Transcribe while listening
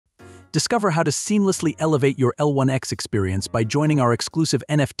Discover how to seamlessly elevate your L1X experience by joining our exclusive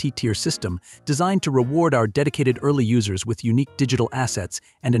NFT tier system designed to reward our dedicated early users with unique digital assets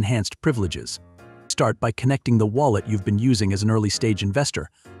and enhanced privileges. Start by connecting the wallet you've been using as an early-stage investor,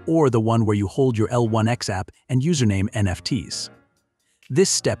 or the one where you hold your L1X app and username NFTs. This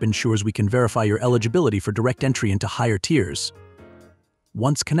step ensures we can verify your eligibility for direct entry into higher tiers.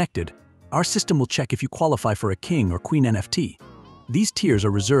 Once connected, our system will check if you qualify for a King or Queen NFT. These tiers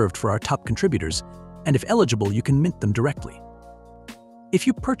are reserved for our top contributors, and if eligible, you can mint them directly. If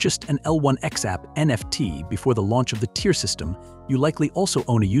you purchased an L1X app NFT before the launch of the tier system, you likely also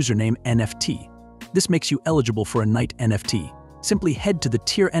own a username NFT. This makes you eligible for a Night NFT. Simply head to the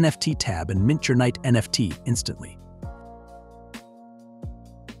Tier NFT tab and mint your Night NFT instantly.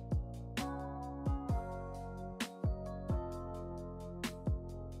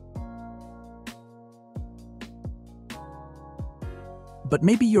 But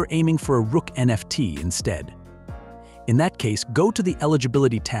maybe you're aiming for a Rook NFT instead. In that case, go to the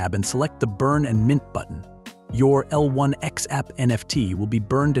Eligibility tab and select the Burn and Mint button. Your L1X app NFT will be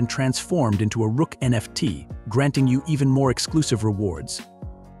burned and transformed into a Rook NFT, granting you even more exclusive rewards.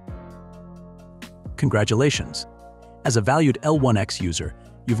 Congratulations! As a valued L1X user,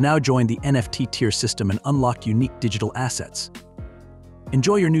 you've now joined the NFT tier system and unlocked unique digital assets.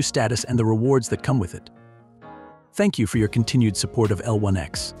 Enjoy your new status and the rewards that come with it. Thank you for your continued support of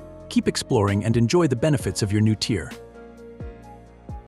L1X. Keep exploring and enjoy the benefits of your new tier.